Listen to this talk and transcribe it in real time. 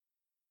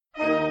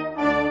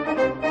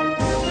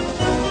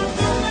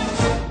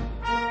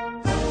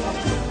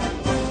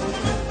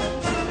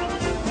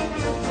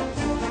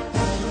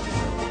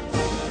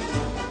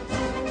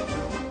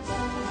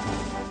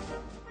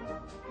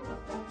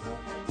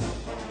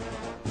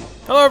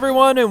Hello,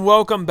 everyone, and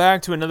welcome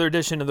back to another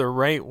edition of the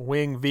Right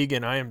Wing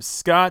Vegan. I am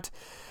Scott.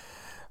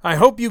 I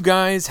hope you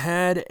guys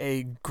had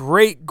a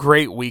great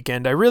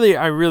weekend. I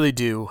really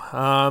do.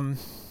 Kind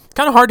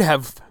of hard to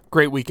have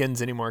great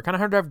weekends anymore. Kind of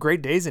hard to have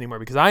great days anymore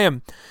because I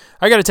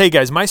got to tell you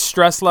guys, my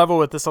stress level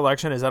with this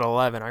election is at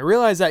 11. I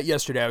realized that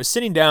yesterday. I was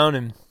sitting down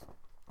and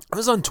I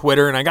was on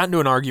Twitter and I got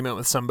into an argument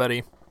with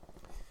somebody.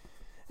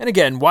 And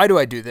again, why do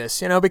I do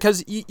this?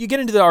 Because you get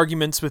into the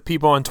arguments with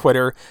people on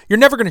Twitter. You're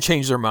never going to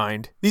change their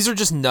mind. These are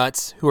just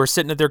nuts who are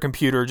sitting at their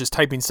computer just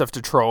typing stuff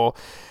to troll.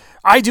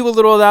 I do a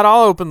little of that.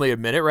 I'll openly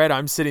admit it, right?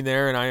 I'm sitting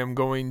there and I am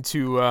going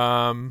to,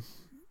 I'm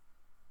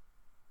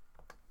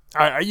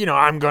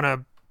going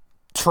to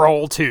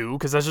troll too,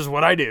 because that's just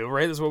what I do,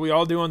 right? That's what we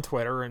all do on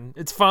Twitter, and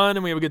it's fun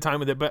and we have a good time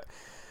with it. But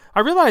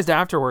I realized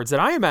afterwards that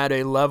I am at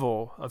a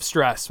level of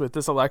stress with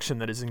this election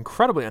that is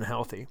incredibly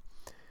unhealthy.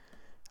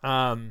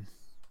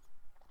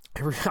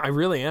 I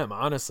really am,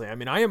 honestly. I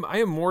mean, I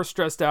am more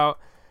stressed out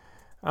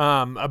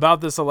about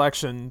this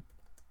election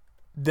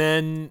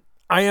than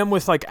I am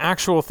with like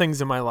actual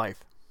things in my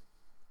life.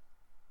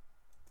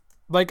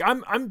 Like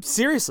I'm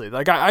seriously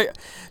like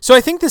so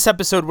I think this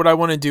episode, what I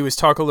want to do is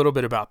talk a little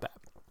bit about that.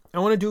 I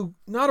want to do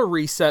not a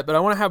reset, but I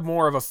want to have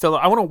more of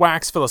I want to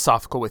wax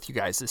philosophical with you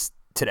guys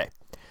today.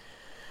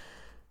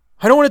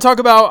 I don't want to talk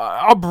about.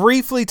 I'll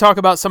briefly talk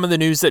about some of the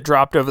news that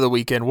dropped over the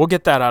weekend. We'll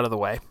get that out of the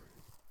way.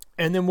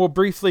 And then we'll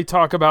briefly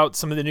talk about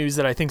some of the news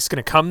that I think is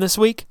going to come this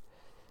week.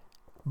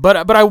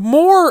 But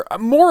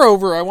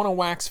moreover, I want to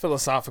wax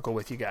philosophical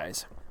with you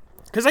guys.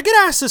 Because I get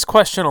asked this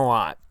question a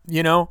lot,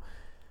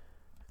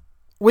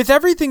 With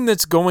everything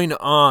that's going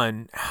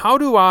on, how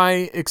do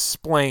I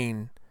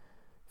explain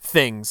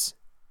things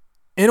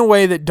in a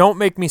way that don't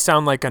make me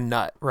sound like a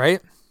nut, right?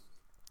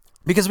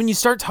 Because when you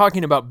start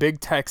talking about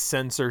big tech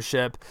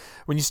censorship,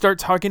 when you start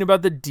talking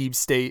about the deep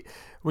state,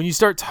 when you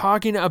start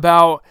talking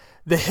about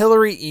the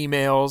Hillary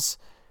emails,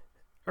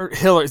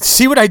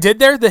 see what I did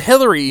there? The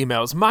Hillary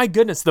emails, my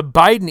goodness, the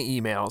Biden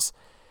emails.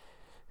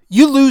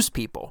 You lose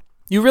people.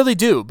 You really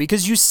do,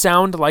 because you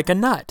sound like a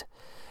nut.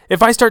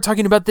 If I start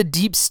talking about the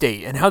deep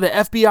state and how the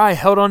FBI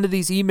held onto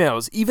these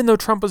emails, even though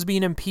Trump was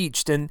being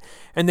impeached, and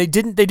they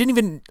didn't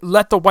even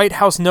let the White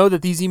House know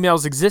that these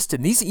emails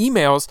existed. These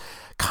emails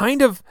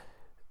kind of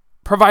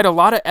provide a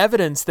lot of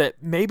evidence that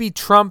maybe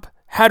Trump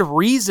had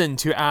reason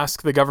to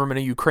ask the government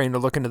of Ukraine to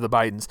look into the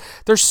Bidens.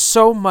 There's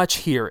so much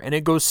here, and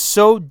it goes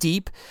so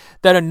deep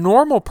that a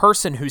normal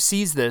person who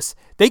sees this,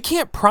 they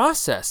can't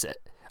process it.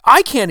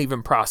 I can't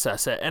even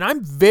process it, and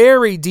I'm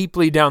very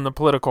deeply down the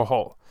political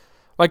hole.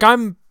 Like,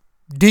 I'm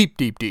deep,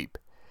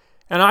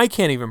 and I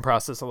can't even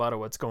process a lot of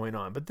what's going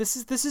on. But this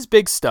is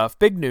big stuff,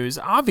 big news,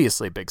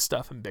 obviously big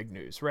stuff and big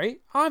news, right?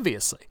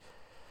 Obviously.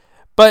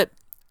 But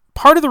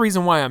part of the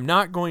reason why I'm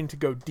not going to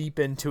go deep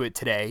into it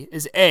today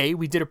is A,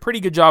 we did a pretty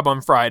good job on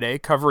Friday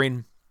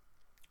covering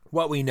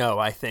what we know,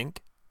 I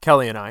think,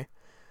 Kelly and I.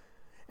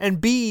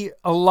 And B,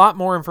 a lot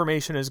more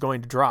information is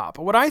going to drop.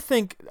 What I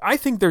think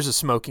there's a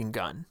smoking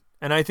gun,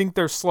 and I think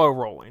they're slow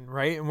rolling,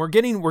 right? And we're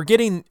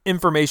getting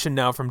information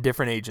now from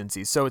different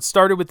agencies. So it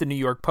started with the New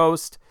York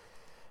Post.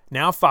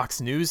 Now Fox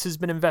News has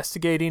been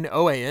investigating.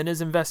 OAN is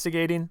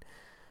investigating.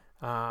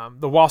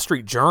 The Wall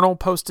Street Journal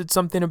posted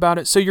something about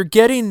it. So you're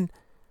getting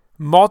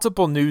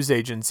multiple news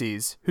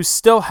agencies who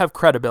still have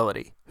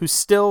credibility, who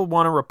still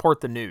want to report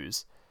the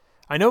news.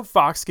 I know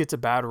Fox gets a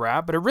bad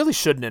rap, but it really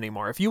shouldn't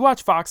anymore. If you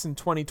watch Fox in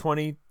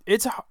 2020,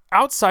 it's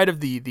outside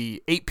of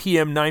the 8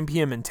 p.m., 9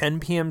 p.m., and 10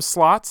 p.m.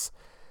 slots.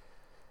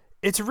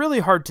 It's really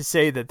hard to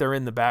say that they're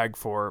in the bag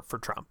for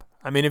Trump.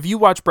 I mean, if you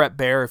watch Bret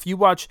Baier, if you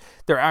watch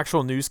their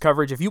actual news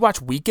coverage, if you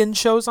watch weekend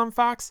shows on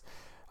Fox,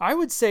 I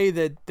would say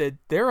that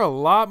they're a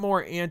lot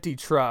more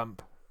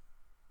anti-Trump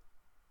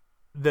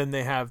than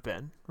they have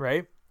been,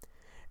 right?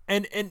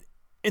 And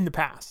in the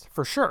past,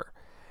 for sure.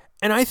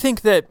 And I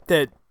think that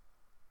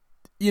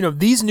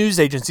these news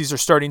agencies are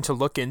starting to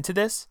look into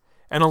this,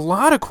 and a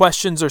lot of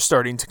questions are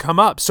starting to come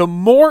up. So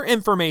more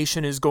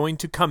information is going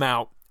to come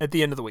out at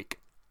the end of the week.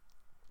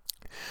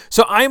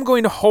 So I am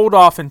going to hold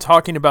off in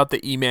talking about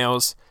the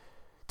emails,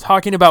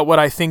 talking about what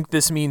I think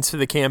this means for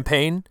the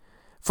campaign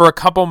for a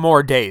couple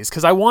more days,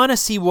 because I want to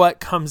see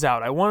what comes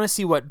out. I want to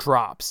see what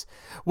drops.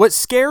 What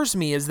scares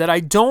me is that I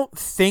don't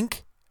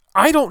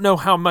know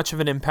how much of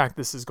an impact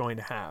this is going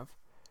to have.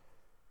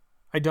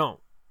 I don't.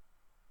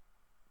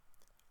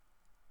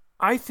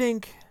 I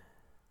think,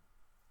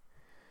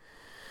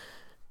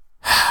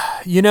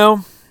 I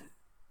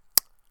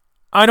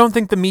don't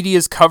think the media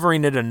is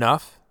covering it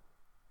enough.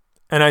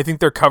 And I think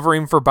they're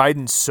covering for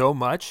Biden so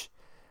much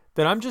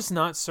that I'm just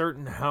not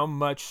certain how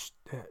much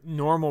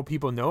normal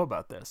people know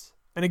about this.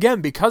 And again,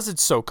 because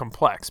it's so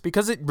complex,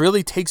 because it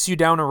really takes you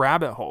down a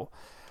rabbit hole,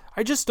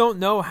 I just don't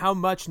know how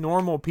much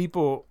normal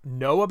people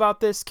know about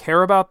this,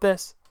 care about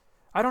this.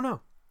 I don't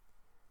know.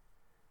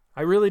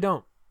 I really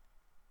don't.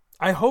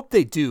 I hope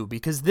they do,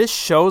 because this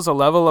shows a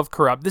level of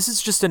corrupt. This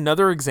is just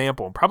another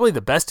example, probably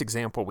the best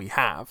example we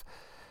have,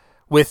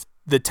 with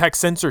the tech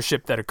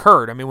censorship that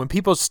occurred. I mean, when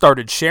people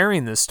started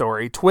sharing this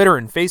story, Twitter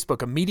and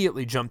Facebook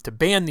immediately jumped to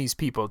ban these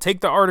people, take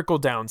the article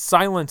down,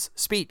 silence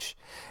speech.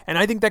 And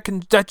I think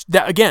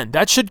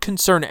that should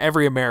concern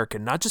every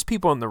American, not just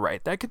people on the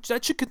right.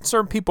 That should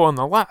concern people on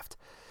the left.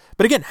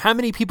 But again, how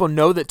many people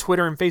know that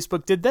Twitter and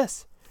Facebook did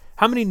this?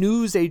 How many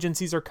news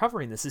agencies are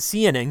covering this? Is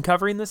CNN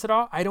covering this at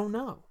all? I don't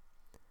know.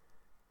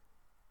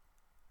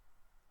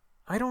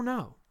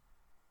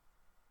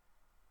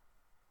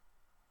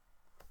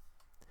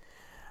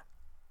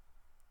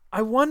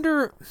 I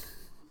wonder,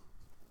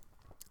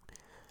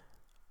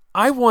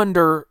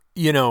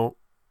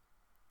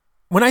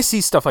 when I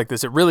see stuff like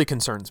this, it really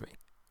concerns me,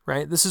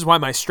 right? This is why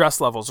my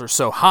stress levels are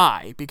so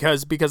high,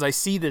 because I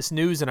see this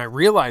news and I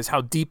realize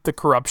how deep the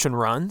corruption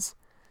runs.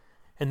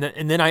 And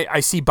then I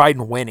see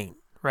Biden winning,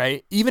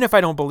 right? Even if I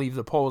don't believe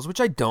the polls,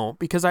 which I don't,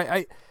 because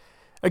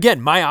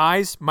again, my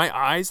eyes,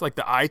 like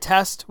the eye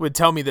test would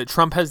tell me that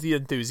Trump has the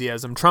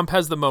enthusiasm, Trump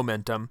has the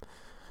momentum,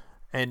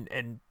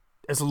 and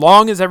as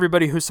long as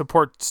everybody who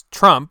supports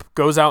Trump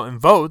goes out and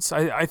votes,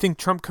 I think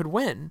Trump could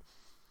win.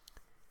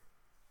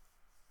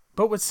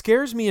 But what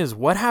scares me is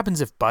what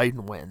happens if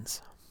Biden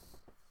wins.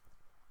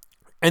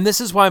 And this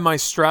is why my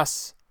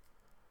stress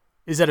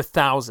is at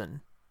 1,000.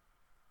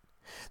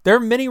 There are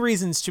many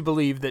reasons to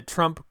believe that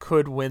Trump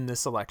could win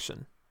this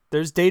election.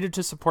 There's data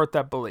to support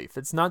that belief.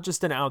 It's not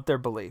just an out there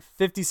belief.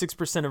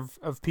 56%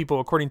 of people,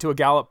 according to a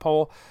Gallup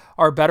poll,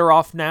 are better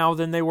off now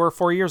than they were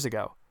 4 years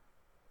ago.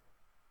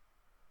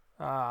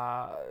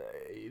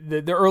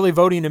 The early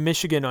voting in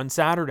Michigan on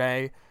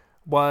Saturday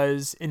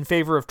was in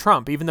favor of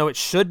Trump, even though it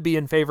should be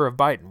in favor of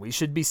Biden. We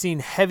should be seeing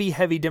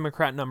heavy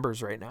Democrat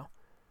numbers right now.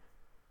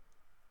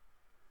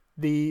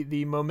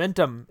 The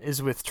momentum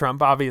is with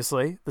Trump,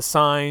 obviously. The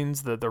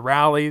signs, the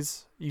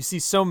rallies. You see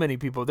so many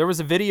people. There was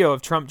a video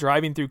of Trump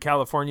driving through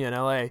California and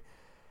LA,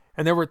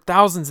 and there were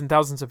thousands and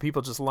thousands of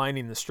people just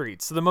lining the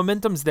streets. So the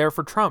momentum's there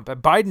for Trump.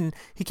 At Biden,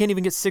 he can't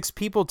even get 6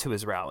 people to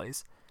his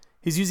rallies.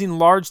 He's using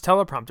large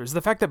teleprompters.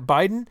 The fact that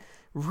Biden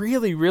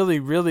really,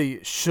 really,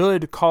 really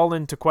should call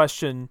into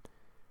question,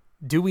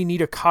 do we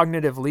need a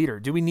cognitive leader?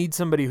 Do we need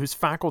somebody whose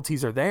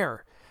faculties are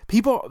there?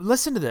 People,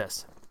 listen to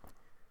this.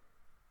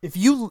 If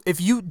you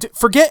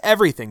forget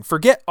everything,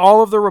 forget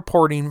all of the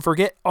reporting,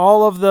 forget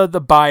all of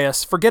the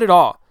bias, forget it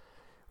all.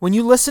 When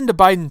you listen to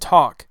Biden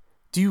talk,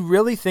 do you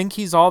really think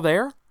he's all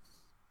there?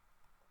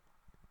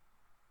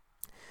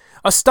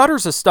 A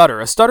stutter's a stutter.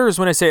 A stutter is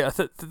when I say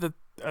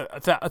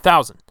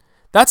 1,000.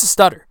 That's a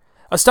stutter.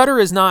 A stutter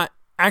is not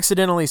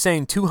accidentally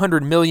saying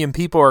 200 million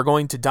people are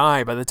going to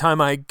die by the time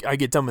I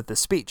get done with this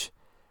speech.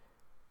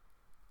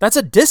 That's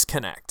a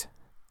disconnect.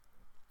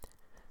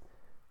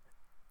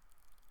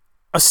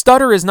 A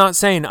stutter is not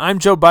saying I'm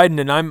Joe Biden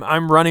and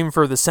I'm running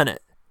for the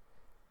Senate.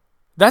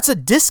 That's a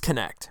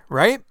disconnect,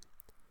 right?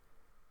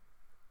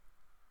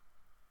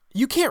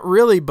 You can't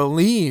really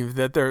believe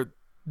that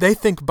they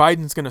think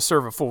Biden's going to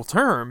serve a full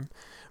term,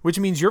 which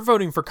means you're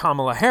voting for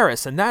Kamala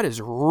Harris, and that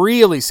is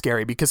really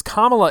scary because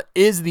Kamala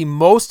is the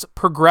most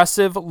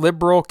progressive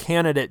liberal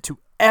candidate to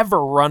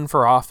ever run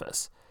for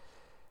office.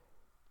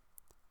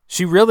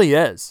 She really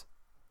is.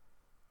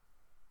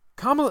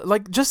 Kamala,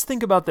 just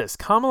think about this.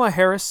 Kamala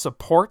Harris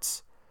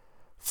supports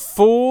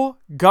full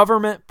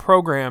government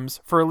programs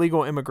for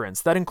illegal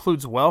immigrants. That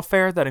includes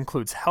welfare, that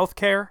includes health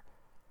care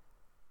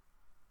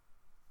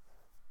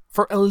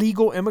for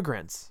illegal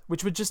immigrants,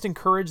 which would just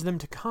encourage them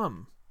to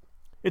come.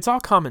 It's all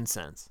common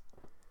sense.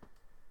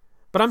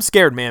 But I'm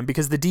scared, man,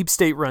 because the deep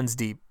state runs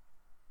deep.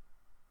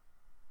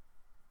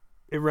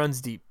 It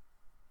runs deep.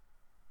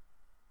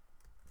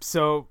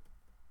 So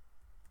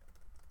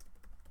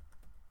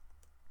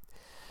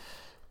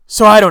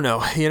I don't know,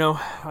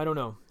 I don't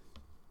know.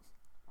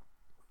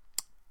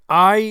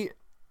 I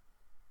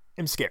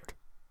am scared.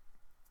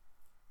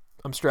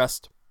 I'm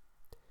stressed.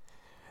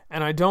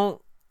 And I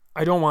don't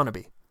want to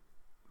be.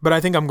 But I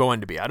think I'm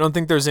going to be. I don't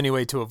think there's any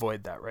way to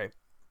avoid that, right?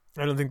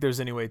 I don't think there's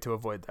any way to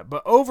avoid that.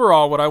 But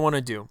overall, what I want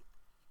to do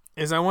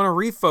is I want to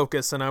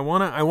refocus, and I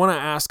want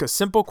to ask a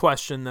simple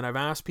question that I've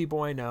asked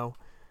people I know.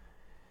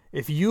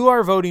 If you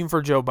are voting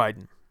for Joe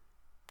Biden,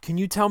 can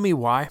you tell me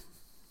why?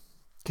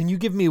 Can you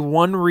give me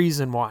one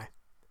reason why?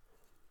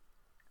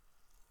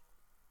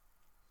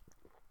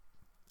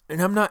 And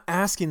I'm not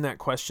asking that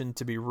question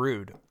to be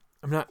rude.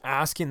 I'm not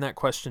asking that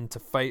question to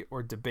fight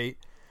or debate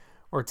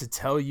or to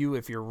tell you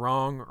if you're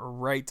wrong or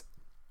right.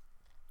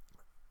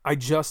 I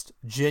just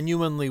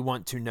genuinely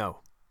want to know.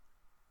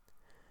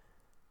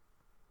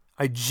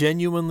 I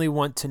genuinely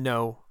want to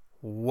know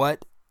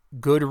what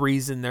good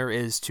reason there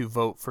is to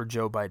vote for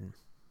Joe Biden.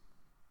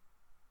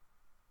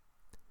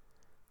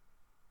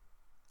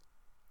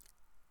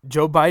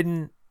 Joe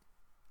Biden,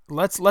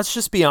 let's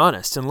just be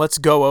honest and let's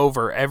go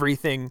over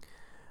everything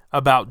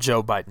about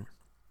Joe Biden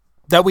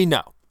that we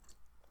know.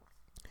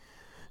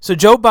 So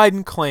Joe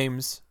Biden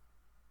claims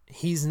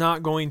he's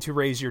not going to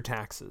raise your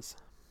taxes.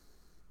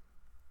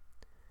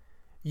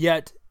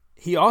 Yet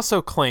he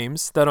also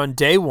claims that on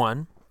day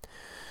one,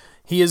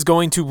 he is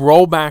going to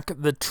roll back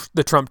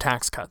the Trump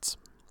tax cuts.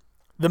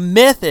 The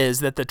myth is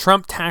that the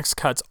Trump tax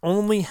cuts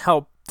only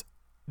helped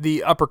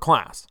the upper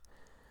class.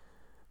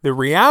 The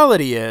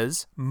reality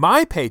is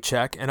my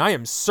paycheck, and I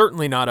am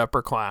certainly not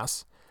upper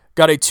class,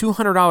 got a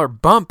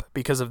 $200 bump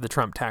because of the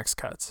Trump tax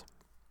cuts.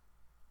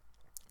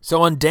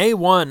 So on day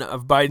one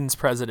of Biden's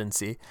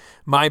presidency,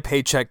 my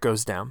paycheck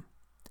goes down.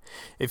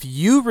 If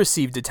you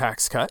received a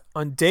tax cut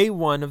on day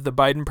one of the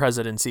Biden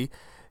presidency,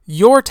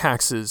 your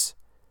taxes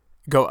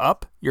go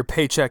up, your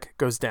paycheck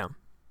goes down.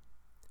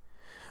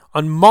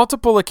 On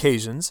multiple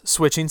occasions,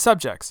 switching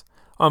subjects,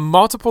 on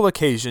multiple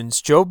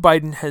occasions, Joe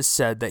Biden has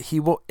said that he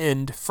will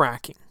end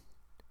fracking.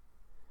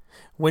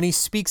 When he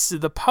speaks to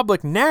the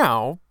public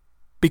now,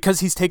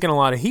 because he's taken a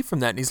lot of heat from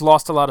that and he's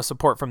lost a lot of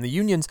support from the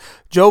unions,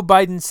 Joe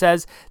Biden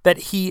says that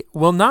he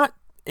will not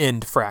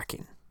end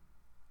fracking.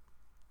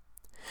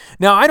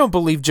 Now, I don't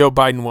believe Joe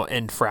Biden will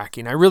end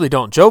fracking. I really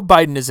don't. Joe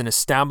Biden is an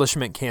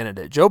establishment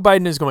candidate. Joe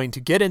Biden is going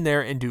to get in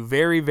there and do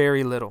very,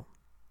 very little.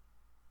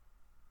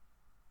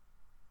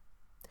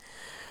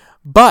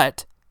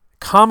 But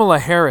Kamala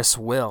Harris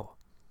will.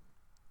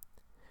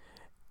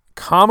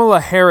 Kamala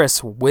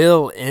Harris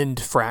will end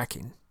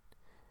fracking.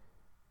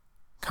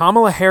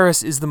 Kamala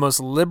Harris is the most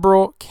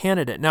liberal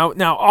candidate.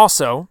 Now,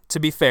 also, to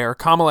be fair,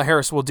 Kamala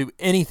Harris will do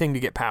anything to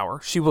get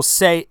power. She will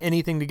say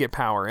anything to get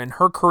power. In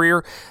her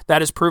career,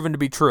 that has proven to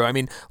be true. I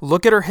mean,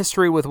 look at her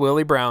history with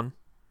Willie Brown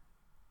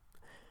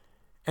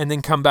and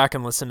then come back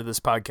and listen to this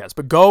podcast.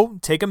 But go,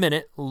 take a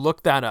minute,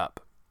 look that up.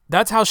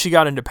 That's how she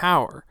got into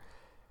power.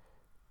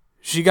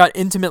 She got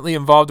intimately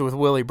involved with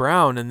Willie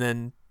Brown and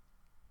then,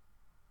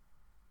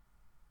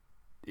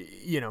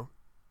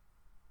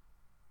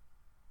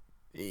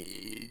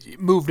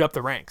 moved up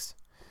the ranks.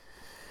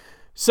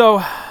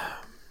 So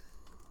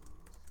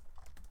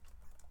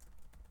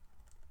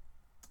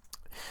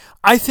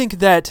I think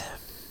that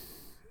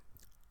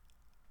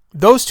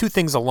those two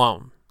things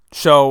alone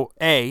show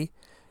A,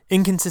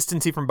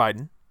 inconsistency from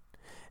Biden,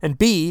 and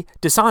B,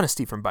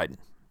 dishonesty from Biden.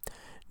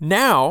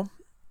 Now,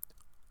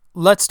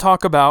 let's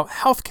talk about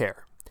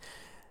healthcare.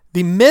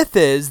 The myth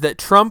is that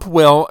Trump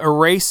will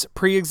erase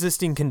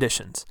pre-existing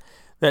conditions.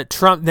 That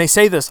Trump, they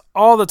say this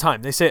all the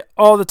time. They say it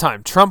all the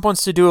time. Trump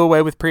wants to do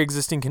away with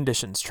pre-existing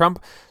conditions. Trump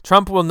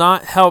will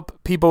not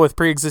help people with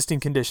pre-existing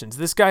conditions.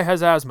 This guy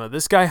has asthma.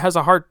 This guy has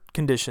a heart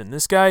condition.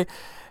 This guy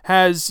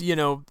has,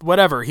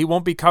 whatever. He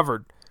won't be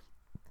covered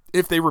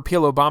if they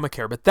repeal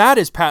Obamacare. But that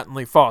is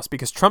patently false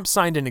because Trump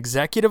signed an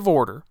executive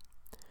order.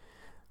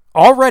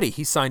 Already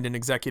he signed an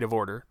executive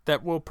order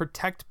that will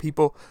protect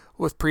people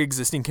with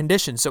pre-existing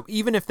conditions. So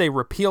even if they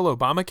repeal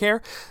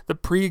Obamacare, the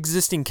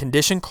pre-existing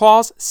condition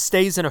clause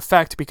stays in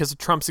effect because of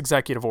Trump's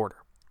executive order.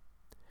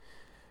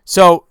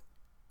 So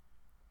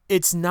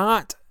it's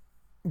not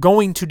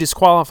going to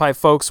disqualify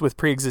folks with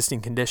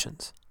pre-existing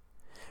conditions.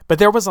 But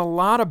there was a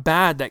lot of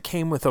bad that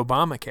came with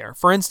Obamacare.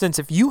 For instance,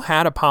 if you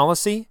had a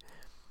policy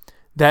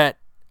that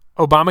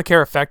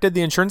Obamacare affected,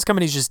 the insurance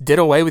companies just did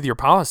away with your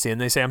policy and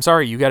they say, I'm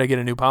sorry, you got to get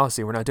a new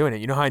policy. We're not doing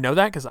it. You know how I know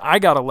that? Because I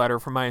got a letter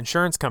from my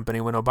insurance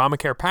company when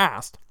Obamacare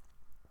passed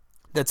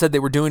that said they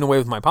were doing away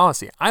with my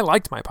policy. I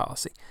liked my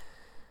policy.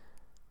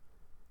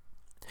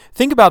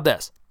 Think about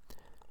this.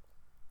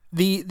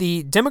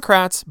 The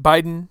Democrats,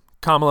 Biden,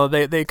 Kamala,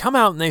 they come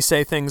out and they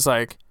say things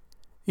like,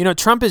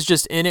 Trump is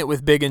just in it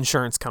with big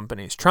insurance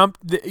companies. Trump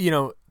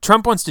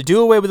wants to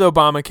do away with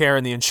Obamacare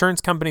and the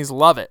insurance companies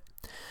love it.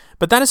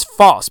 But that is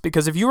false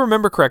because if you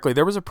remember correctly,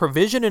 there was a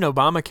provision in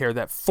Obamacare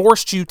that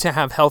forced you to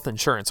have health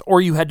insurance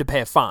or you had to pay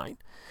a fine.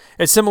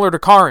 It's similar to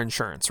car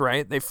insurance,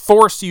 right? They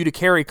forced you to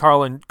carry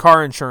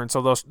car insurance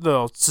or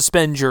they'll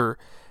suspend your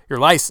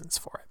license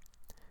for it.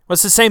 Well,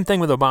 it's the same thing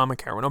with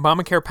Obamacare. When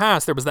Obamacare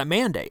passed, there was that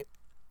mandate.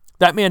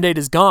 That mandate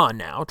is gone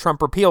now.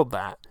 Trump repealed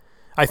that.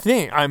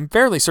 I'm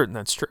fairly certain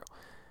that's true.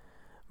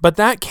 But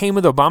that came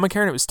with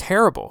Obamacare and it was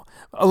terrible.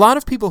 A lot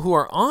of people who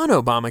are on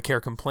Obamacare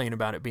complain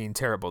about it being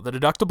terrible. The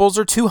deductibles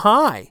are too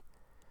high.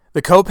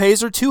 The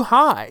copays are too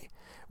high.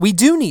 We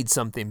do need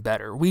something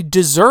better. We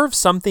deserve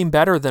something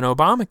better than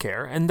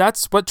Obamacare, and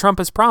that's what Trump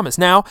has promised.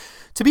 Now,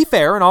 to be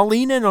fair, and I'll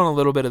lean in on a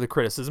little bit of the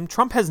criticism,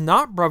 Trump has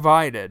not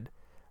provided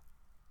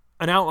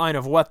an outline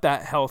of what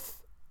that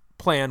health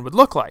plan would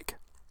look like.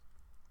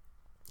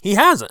 He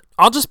hasn't.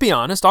 I'll just be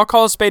honest. I'll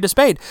call a spade a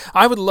spade.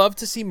 I would love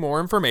to see more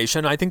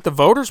information. I think the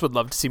voters would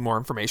love to see more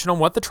information on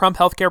what the Trump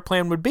healthcare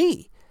plan would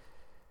be.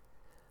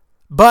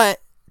 But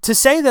to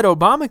say that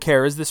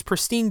Obamacare is this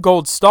pristine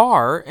gold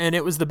star and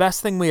it was the best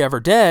thing we ever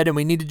did and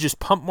we need to just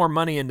pump more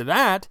money into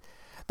that,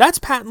 that's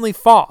patently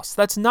false.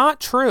 That's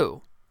not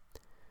true.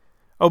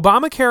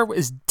 Obamacare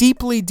is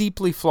deeply,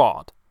 deeply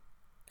flawed.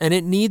 And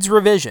it needs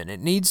revision.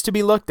 It needs to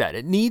be looked at.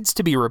 It needs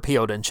to be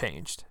repealed and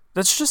changed.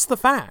 That's just the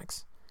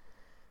facts.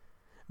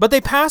 But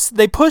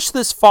they push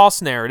this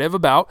false narrative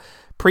about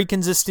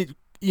pre-existing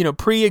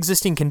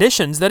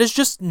conditions that is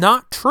just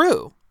not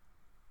true.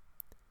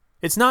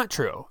 It's not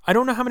true. I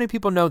don't know how many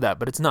people know that,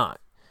 but it's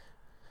not.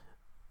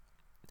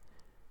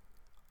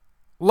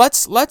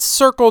 Let's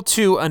circle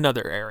to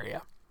another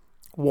area.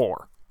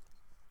 War.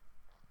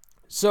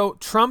 So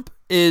Trump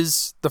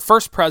is the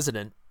first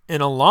president in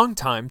a long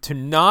time to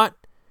not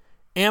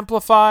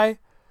amplify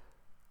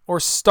or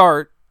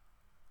start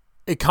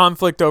a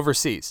conflict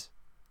overseas.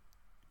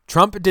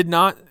 Trump did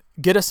not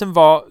get us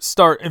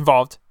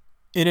involved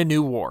in a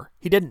new war.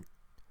 He didn't.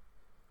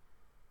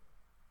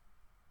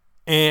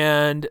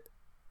 And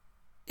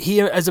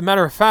he, as a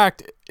matter of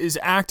fact, is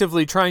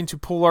actively trying to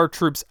pull our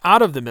troops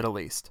out of the Middle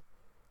East.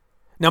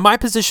 Now, my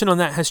position on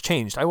that has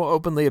changed. I will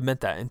openly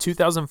admit that. In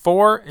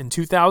 2004 and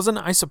 2000,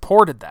 I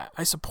supported that.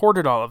 I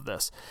supported all of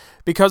this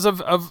because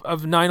of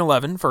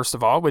 9/11, first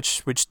of all,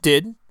 which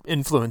did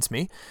influence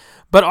me,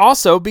 but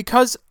also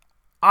because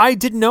I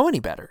didn't know any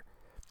better.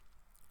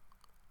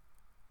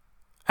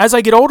 As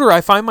I get older,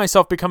 I find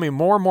myself becoming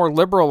more and more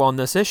liberal on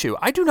this issue.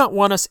 I do not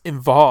want us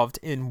involved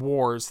in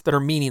wars that are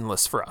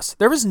meaningless for us.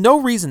 There is no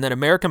reason that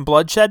American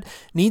bloodshed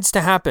needs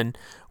to happen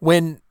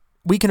when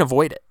we can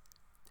avoid it.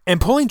 And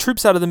pulling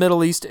troops out of the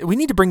Middle East, we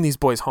need to bring these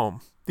boys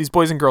home, these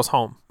boys and girls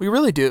home. We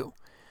really do.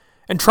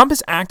 And Trump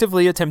is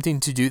actively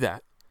attempting to do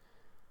that.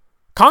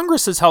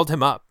 Congress has held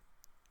him up.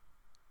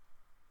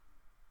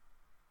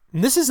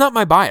 And this is not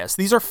my bias.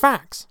 These are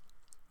facts.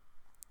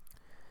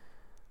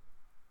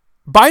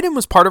 Biden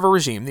was part of a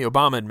regime, the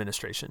Obama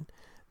administration,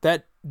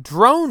 that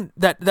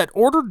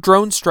ordered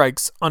drone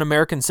strikes on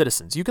American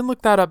citizens. You can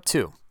look that up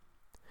too.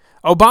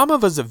 Obama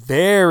was a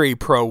very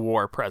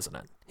pro-war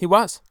president. He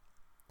was.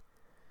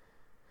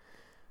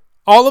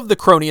 All of the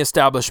crony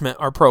establishment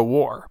are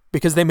pro-war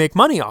because they make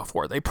money off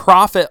war. They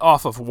profit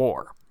off of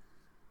war.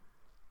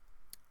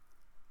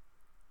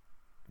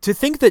 To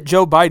think that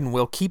Joe Biden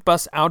will keep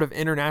us out of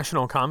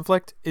international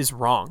conflict is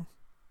wrong.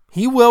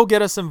 He will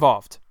get us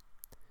involved.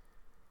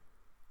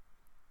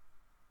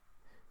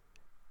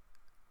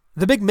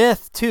 The big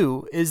myth,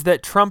 too, is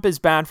that Trump is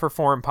bad for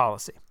foreign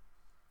policy.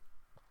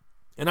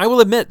 And I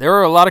will admit, there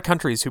are a lot of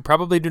countries who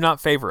probably do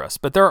not favor us,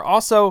 but there are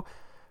also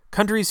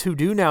countries who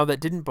do now that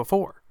didn't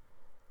before.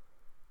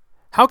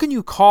 How can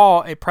you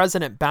call a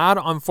president bad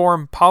on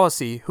foreign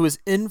policy who has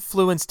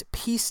influenced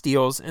peace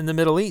deals in the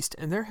Middle East?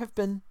 And there have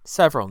been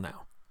several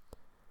now.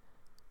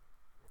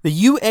 The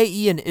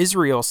UAE and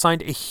Israel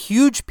signed a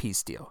huge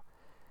peace deal.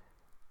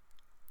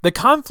 The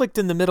conflict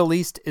in the Middle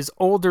East is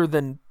older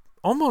than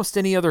almost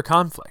any other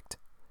conflict.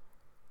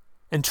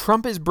 And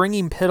Trump is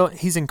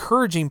he's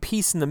encouraging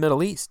peace in the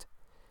Middle East.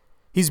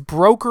 He's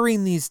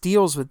brokering these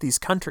deals with these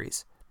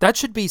countries. That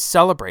should be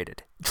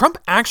celebrated. Trump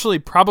actually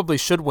probably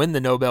should win the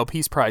Nobel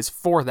Peace Prize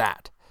for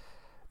that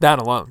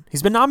alone.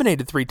 He's been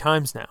nominated 3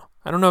 times now.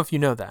 I don't know if you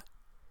know that.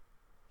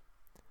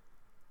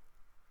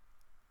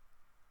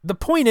 The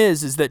point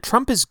is that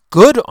Trump is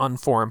good on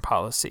foreign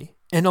policy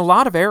in a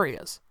lot of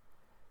areas.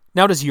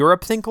 Now, does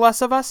Europe think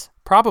less of us?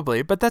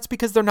 Probably, but that's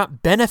because they're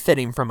not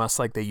benefiting from us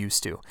like they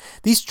used to.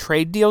 These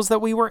trade deals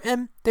that we were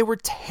in, they were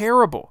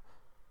terrible.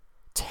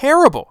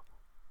 Terrible.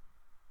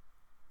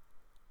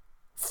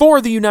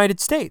 For the United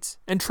States,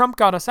 and Trump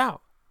got us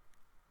out.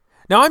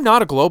 Now, I'm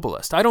not a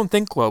globalist. I don't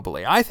think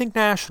globally. I think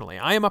nationally.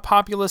 I am a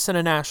populist and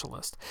a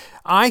nationalist.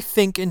 I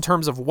think in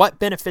terms of what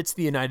benefits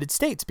the United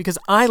States because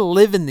I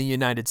live in the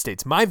United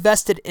States. My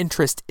vested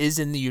interest is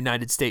in the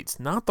United States,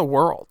 not the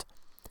world.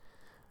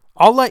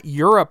 I'll let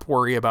Europe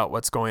worry about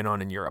what's going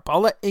on in Europe.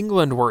 I'll let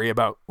England worry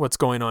about what's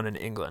going on in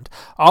England.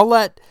 I'll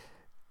let,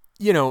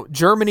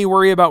 Germany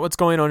worry about what's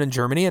going on in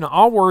Germany, and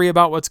I'll worry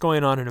about what's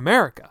going on in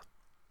America.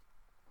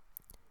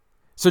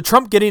 So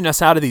Trump getting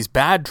us out of these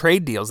bad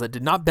trade deals that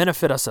did not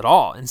benefit us at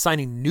all and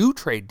signing new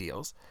trade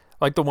deals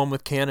like the one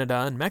with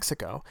Canada and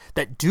Mexico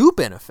that do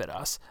benefit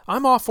us,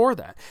 I'm all for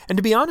that. And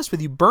to be honest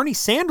with you, Bernie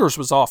Sanders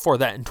was all for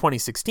that in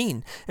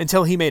 2016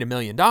 until he made $1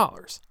 million.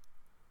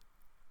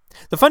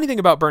 The funny thing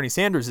about Bernie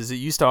Sanders is it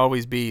used to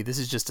always be, this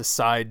is just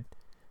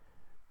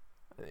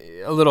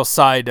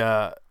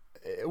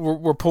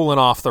we're pulling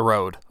off the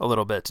road a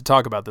little bit to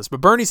talk about this. But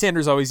Bernie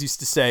Sanders always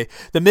used to say,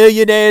 the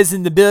millionaires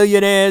and the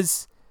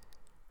billionaires.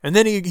 And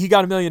then he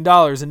got $1 million,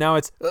 and now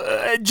it's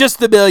just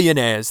the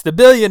billionaires. The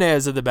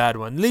billionaires are the bad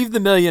one. Leave the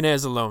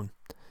millionaires alone.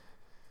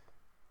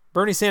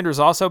 Bernie Sanders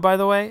also, by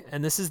the way,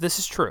 and this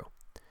is true.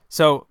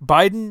 So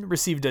Biden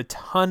received a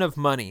ton of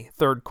money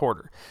third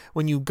quarter.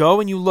 When you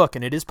go and you look,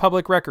 and it is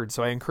public record,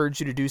 so I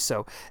encourage you to do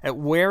so, at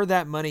where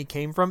that money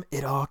came from,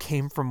 it all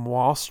came from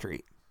Wall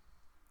Street.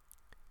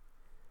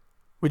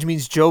 Which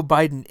means Joe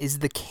Biden is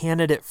the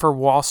candidate for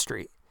Wall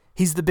Street.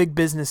 He's the big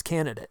business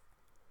candidate.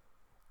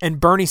 And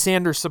Bernie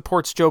Sanders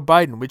supports Joe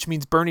Biden, which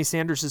means Bernie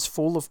Sanders is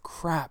full of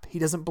crap. He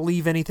doesn't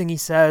believe anything he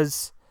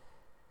says.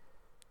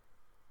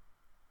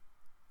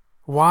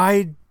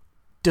 Why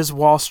does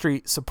Wall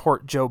Street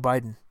support Joe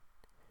Biden?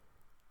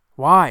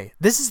 Why?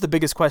 This is the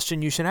biggest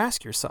question you should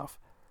ask yourself.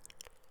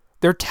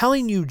 They're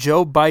telling you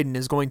Joe Biden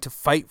is going to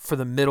fight for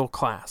the middle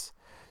class.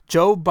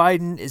 Joe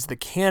Biden is the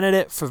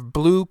candidate for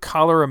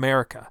blue-collar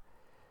America.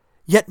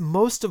 Yet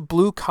most of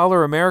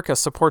blue-collar America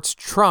supports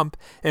Trump,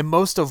 and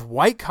most of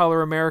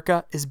white-collar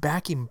America is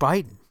backing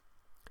Biden.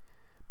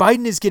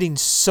 Biden is getting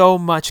so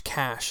much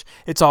cash.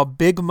 It's all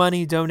big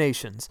money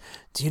donations.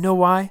 Do you know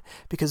why?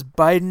 Because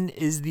Biden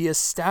is the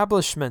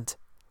establishment.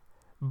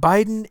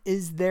 Biden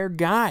is their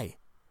guy.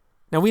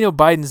 Now, we know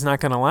Biden's not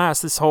going to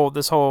last. This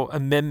whole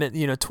amendment,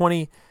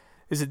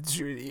 Is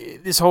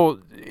it this whole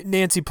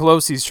Nancy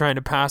Pelosi's trying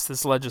to pass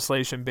this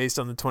legislation based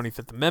on the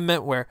 25th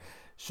Amendment where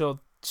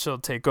she'll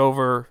take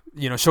over,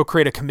 she'll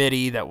create a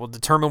committee that will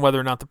determine whether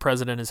or not the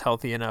president is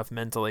healthy enough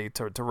mentally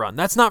to run.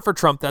 That's not for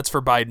Trump, that's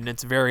for Biden.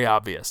 It's very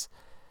obvious.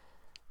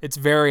 It's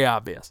very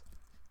obvious.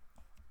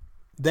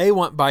 They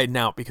want Biden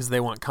out because they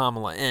want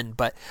Kamala in,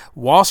 but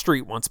Wall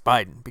Street wants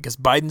Biden because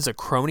Biden's a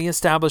crony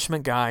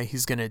establishment guy.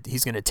 He's gonna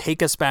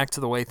take us back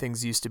to the way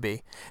things used to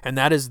be, and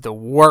that is the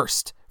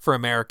worst for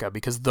America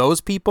because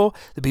those people,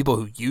 the people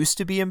who used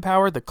to be in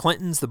power, the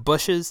Clintons, the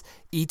Bushes,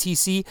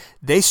 etc.,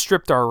 they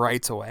stripped our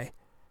rights away.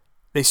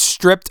 They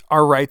stripped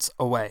our rights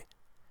away.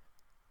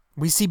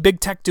 We see big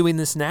tech doing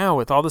this now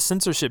with all the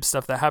censorship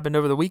stuff that happened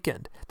over the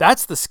weekend.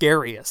 That's the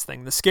scariest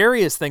thing. The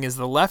scariest thing is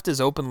the left is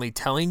openly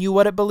telling you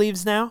what it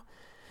believes now.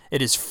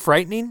 It is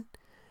frightening,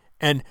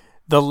 and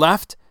the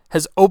left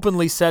has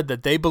openly said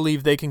that they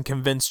believe they can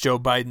convince Joe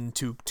Biden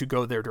to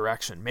go their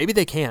direction. Maybe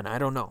they can. I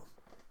don't know.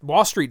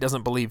 Wall Street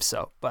doesn't believe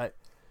so, but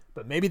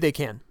maybe they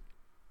can.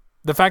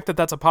 The fact that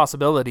that's a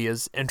possibility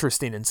is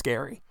interesting and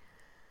scary.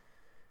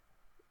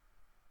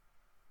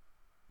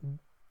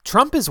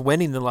 Trump is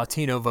winning the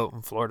Latino vote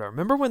in Florida.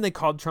 Remember when they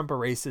called Trump a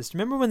racist?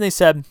 Remember when they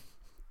said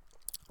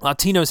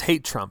Latinos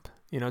hate Trump?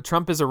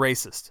 Trump is a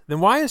racist.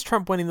 Then why is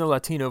Trump winning the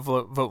Latino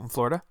vote in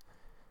Florida?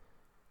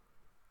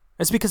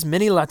 It's because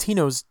many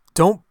Latinos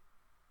don't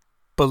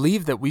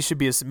believe that we should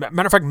be...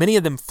 Matter of fact, many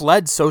of them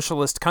fled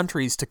socialist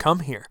countries to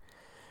come here.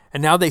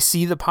 And now they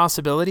see the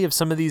possibility of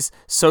some of these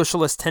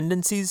socialist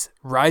tendencies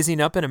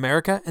rising up in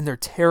America, and they're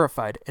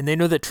terrified. And they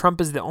know that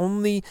Trump is the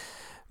only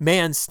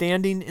man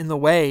standing in the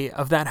way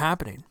of that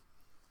happening.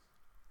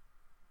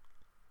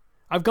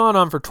 I've gone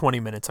on for 20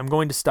 minutes. I'm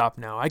going to stop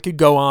now. I could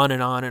go on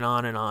and on and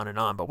on and on and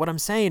on. But what I'm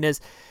saying is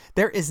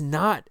there is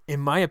not, in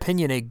my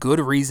opinion, a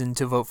good reason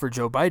to vote for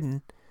Joe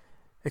Biden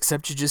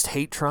except you just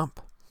hate Trump.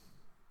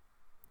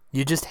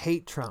 You just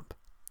hate Trump.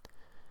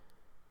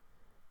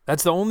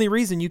 That's the only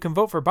reason you can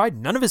vote for Biden.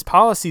 None of his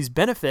policies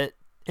benefit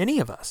any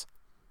of us,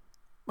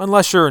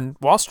 unless you're in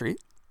Wall Street.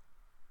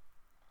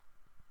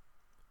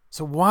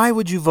 So why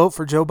would you vote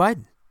for Joe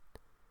Biden?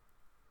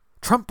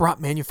 Trump brought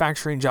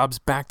manufacturing jobs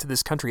back to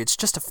this country. It's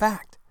just a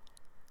fact.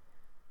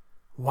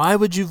 Why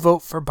would you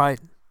vote for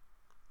Biden?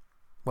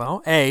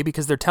 Well, A,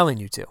 because they're telling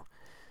you to.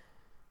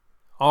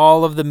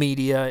 All of the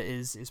media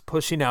is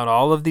pushing out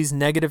all of these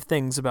negative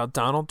things about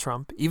Donald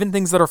Trump, even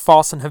things that are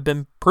false and have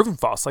been proven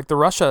false, like the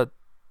Russia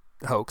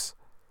hoax.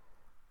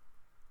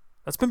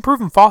 That's been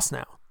proven false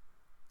now.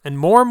 And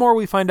more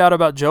we find out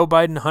about Joe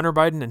Biden, Hunter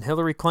Biden, and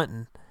Hillary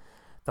Clinton,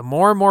 the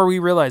more and more we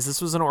realize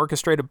this was an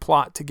orchestrated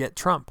plot to get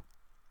Trump.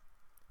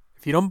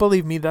 If you don't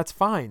believe me, that's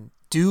fine.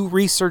 Do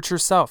research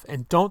yourself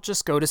and don't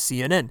just go to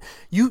CNN.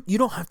 You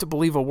don't have to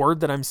believe a word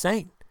that I'm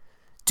saying.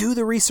 Do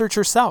the research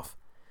yourself.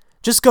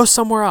 Just go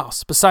somewhere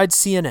else besides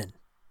CNN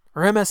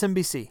or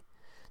MSNBC.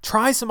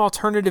 Try some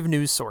alternative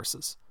news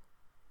sources.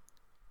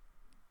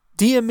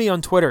 DM me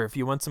on Twitter if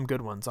you want some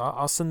good ones.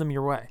 I'll send them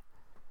your way.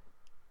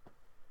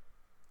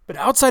 But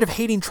outside of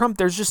hating Trump,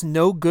 there's just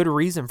no good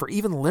reason for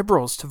even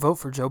liberals to vote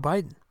for Joe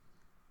Biden.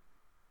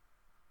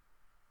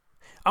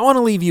 I want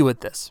to leave you with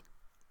this.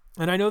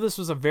 And I know this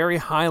was a very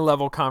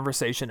high-level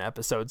conversation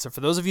episode, so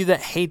for those of you that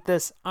hate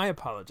this, I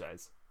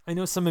apologize. I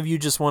know some of you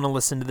just want to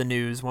listen to the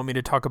news, want me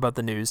to talk about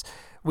the news.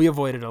 We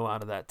avoided a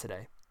lot of that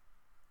today.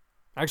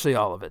 Actually,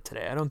 all of it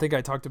today. I don't think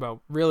I talked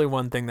about really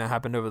one thing that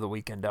happened over the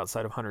weekend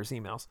outside of Hunter's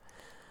emails.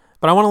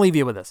 But I want to leave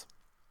you with this.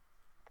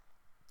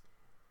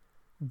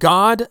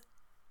 God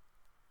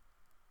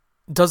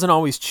doesn't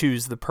always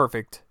choose the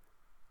perfect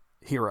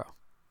hero.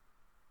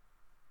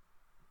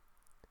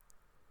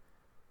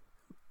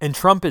 And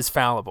Trump is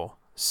fallible.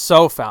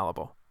 So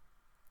fallible.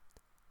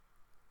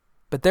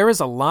 But there is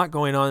a lot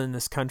going on in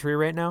this country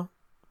right now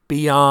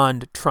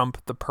beyond Trump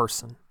the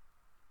person.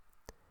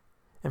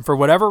 And for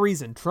whatever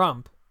reason,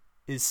 Trump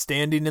is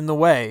standing in the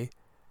way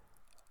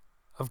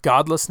of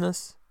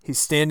godlessness. He's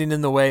standing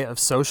in the way of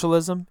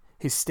socialism.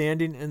 He's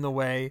standing in the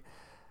way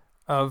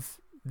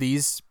of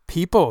these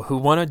people who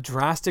want to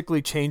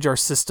drastically change our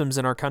systems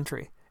in our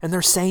country. And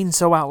they're saying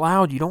so out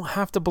loud. You don't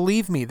have to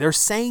believe me. They're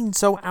saying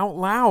so out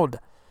loud.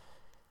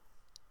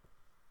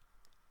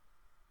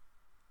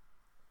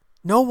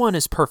 No one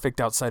is perfect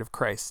outside of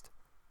Christ.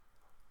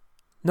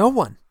 No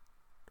one.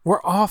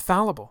 We're all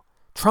fallible.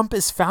 Trump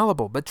is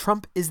fallible, but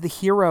Trump is the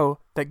hero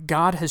that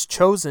God has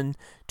chosen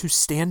to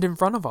stand in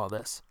front of all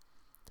this.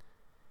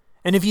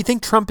 And if you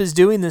think Trump is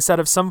doing this out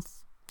of some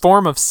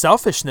form of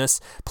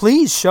selfishness,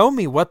 please show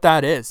me what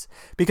that is.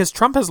 Because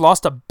Trump has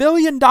lost $1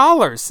 billion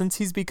since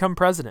he's become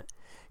president.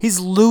 He's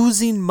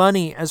losing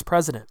money as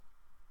president.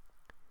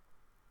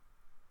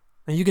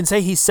 And you can say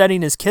he's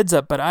setting his kids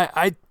up, but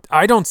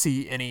I don't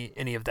see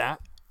any of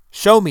that.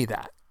 Show me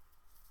that.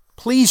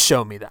 Please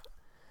show me that.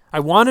 I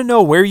want to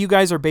know where you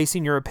guys are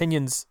basing your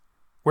opinions,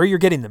 where you're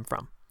getting them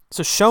from.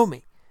 So show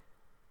me.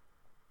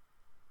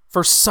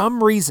 For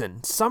some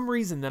reason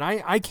that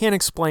I can't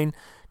explain,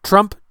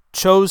 Trump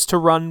chose to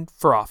run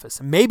for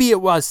office. Maybe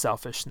it was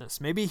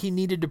selfishness. Maybe he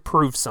needed to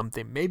prove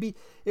something. Maybe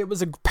it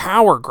was a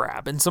power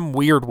grab in some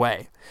weird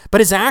way.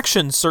 But his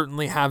actions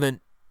certainly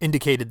haven't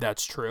indicated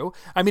that's true.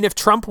 I mean, if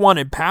Trump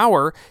wanted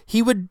power,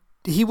 he would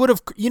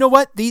have, you know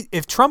what?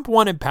 If Trump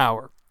wanted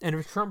power, and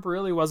if Trump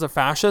really was a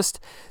fascist,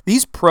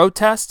 these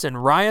protests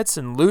and riots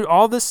and loot,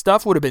 all this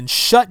stuff would have been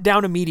shut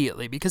down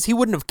immediately because he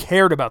wouldn't have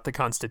cared about the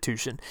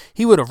Constitution.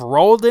 He would have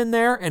rolled in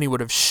there and he would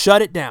have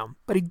shut it down,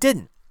 but he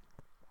didn't.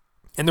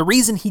 And the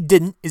reason he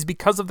didn't is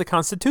because of the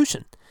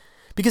Constitution.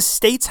 Because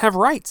states have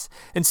rights,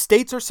 and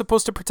states are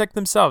supposed to protect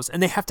themselves,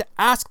 and they have to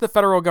ask the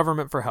federal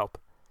government for help.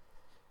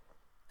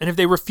 And if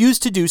they refuse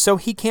to do so,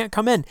 he can't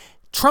come in.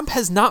 Trump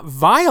has not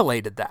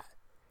violated that.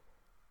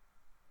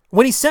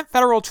 When he sent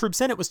federal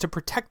troops in, it was to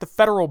protect the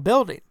federal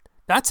building.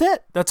 That's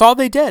it. That's all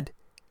they did.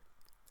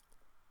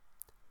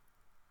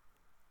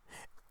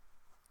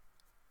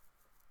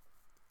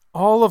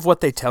 All of what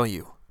they tell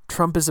you,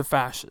 Trump is a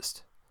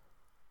fascist.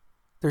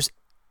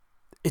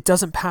 It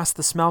doesn't pass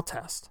the smell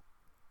test.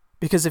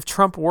 Because if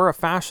Trump were a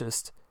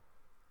fascist,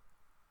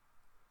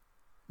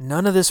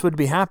 none of this would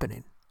be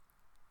happening.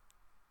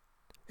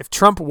 If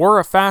Trump were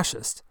a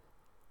fascist,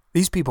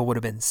 these people would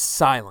have been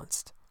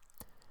silenced.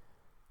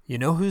 You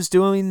know who's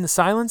doing the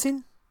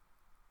silencing?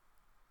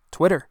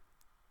 Twitter,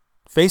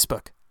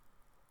 Facebook.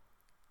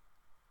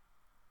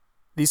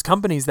 These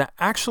companies that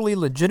actually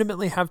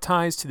legitimately have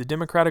ties to the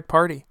Democratic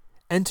Party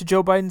and to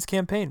Joe Biden's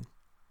campaign.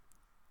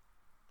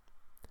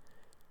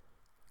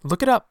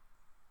 Look it up.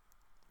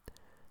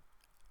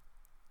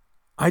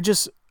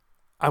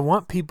 I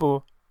want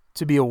people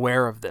to be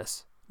aware of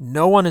this.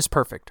 No one is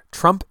perfect.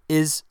 Trump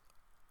is,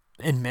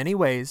 in many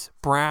ways,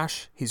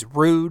 brash. He's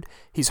rude.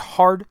 He's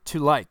hard to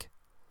like.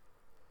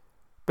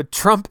 But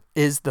Trump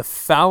is the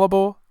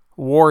fallible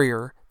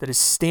warrior that is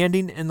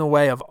standing in the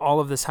way of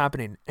all of this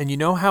happening. And you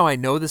know how I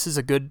know this is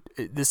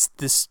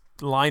this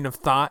line of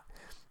thought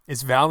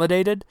is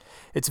validated?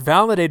 It's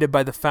validated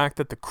by the fact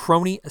that the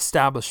crony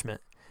establishment,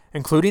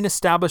 including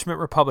establishment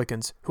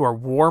Republicans who are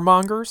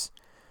warmongers,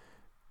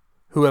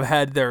 who have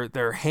had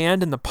their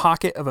hand in the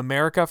pocket of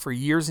America for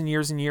years and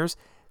years and years,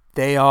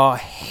 they all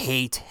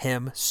hate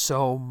him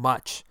so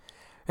much.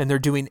 And they're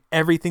doing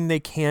everything they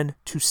can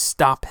to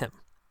stop him.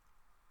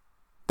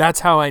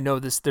 That's how I know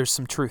there's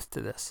some truth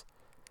to this.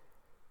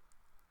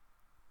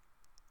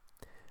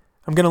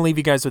 I'm going to leave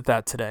you guys with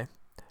that today.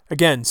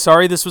 Again,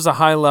 sorry this was a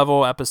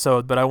high-level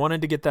episode, but I wanted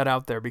to get that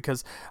out there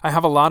because I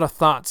have a lot of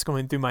thoughts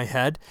going through my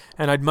head,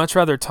 and I'd much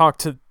rather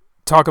talk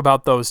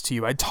about those to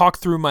you. I'd talk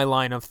through my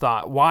line of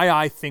thought, why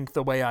I think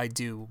the way I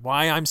do,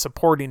 why I'm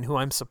supporting who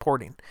I'm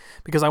supporting,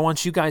 because I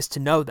want you guys to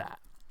know that.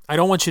 I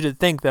don't want you to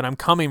think that I'm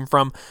coming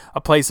from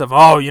a place of,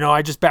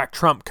 I just back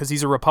Trump because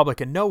he's a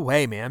Republican. No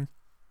way, man.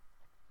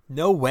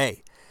 No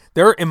way.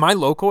 In my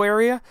local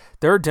area,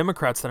 there are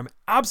Democrats that I'm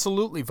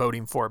absolutely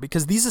voting for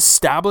because these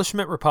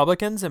establishment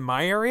Republicans in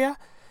my area,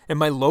 in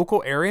my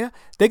local area,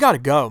 they got to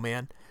go,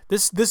 man.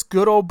 This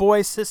good old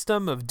boy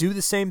system of do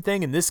the same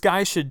thing and this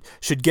guy should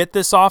get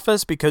this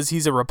office because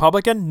he's a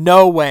Republican?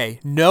 No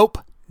way. Nope.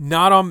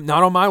 Not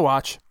on my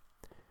watch.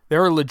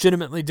 There are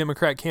legitimately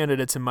Democrat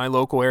candidates in my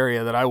local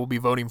area that I will be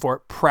voting for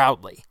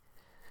proudly.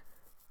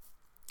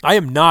 I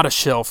am not a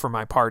shill for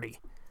my party.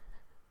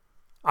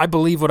 I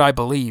believe what I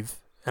believe,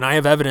 and I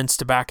have evidence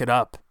to back it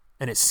up,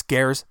 and it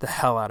scares the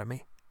hell out of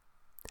me.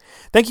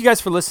 Thank you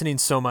guys for listening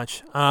so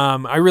much.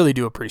 I really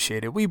do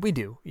appreciate it. We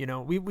do.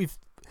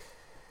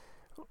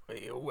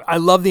 I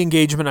love the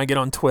engagement I get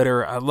on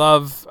Twitter. I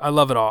love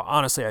it all.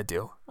 Honestly, I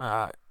do.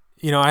 I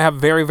have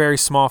very, very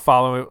small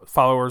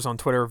followers on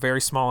Twitter, a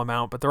very small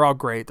amount, but they're all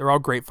great. They're all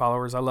great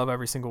followers. I love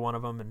every single one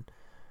of them, and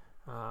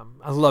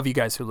I love you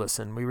guys who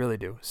listen. We really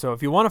do. So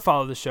if you want to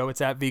follow the show, it's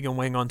at Vegan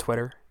Wing on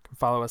Twitter. You can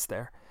follow us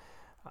there.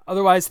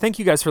 Otherwise, thank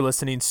you guys for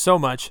listening so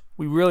much.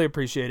 We really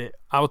appreciate it.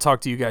 I will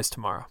talk to you guys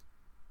tomorrow.